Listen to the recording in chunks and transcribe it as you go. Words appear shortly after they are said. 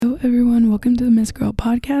everyone, welcome to the Miss Girl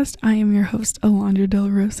podcast. I am your host, Alondra De La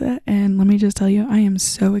Rosa, and let me just tell you, I am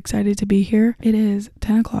so excited to be here. It is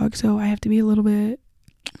 10 o'clock, so I have to be a little bit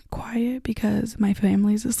quiet because my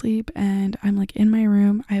family's asleep and I'm like in my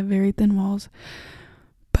room. I have very thin walls,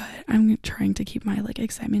 but I'm trying to keep my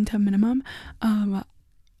excitement to a minimum.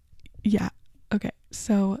 Okay,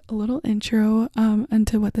 so a little intro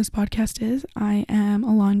into what this podcast is. I am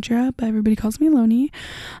Alondra, but everybody calls me Loney.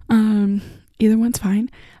 Either one's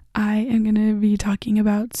fine. I am going to be talking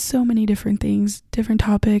about so many different things, different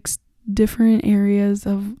topics, different areas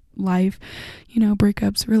of life,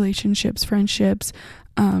 breakups, relationships, friendships,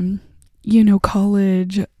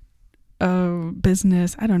 college,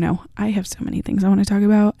 business. I don't know. I have so many things I want to talk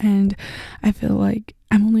about, and I feel like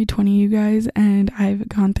I'm only 20, you guys, and I've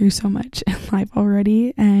gone through so much in life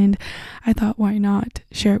already, and I thought, why not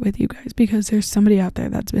share it with you guys, because there's somebody out there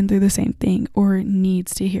that's been through the same thing or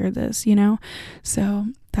needs to hear this, so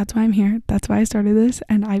that's why I'm here. That's why I started this,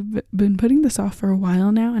 and I've been putting this off for a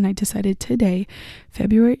while now, and I decided today,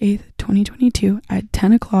 February 8th, 2022 at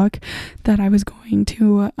 10 o'clock that I was going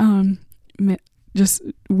to just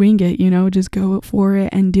wing it, just go for it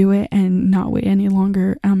and do it and not wait any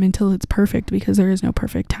longer until it's perfect, because there is no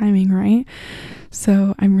perfect timing, right?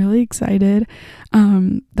 So I'm really excited.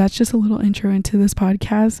 That's just a little intro into this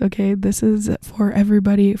podcast. Okay, this is for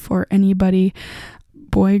everybody, for anybody,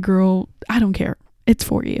 boy, girl, I don't care. It's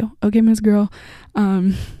for you. Okay, Miss Girl.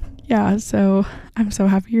 So I'm so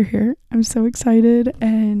happy you're here. I'm so excited,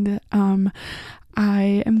 and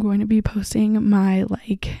I am going to be posting my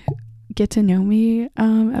get to know me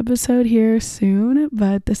episode here soon,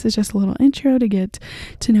 but this is just a little intro to get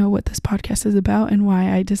to know what this podcast is about and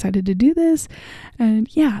why I decided to do this. And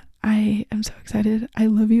yeah, I am so excited. I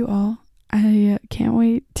love you all. I can't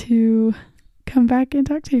wait to come back and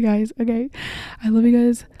talk to you guys. Okay, I love you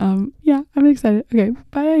guys. I'm excited. Okay,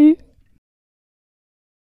 bye.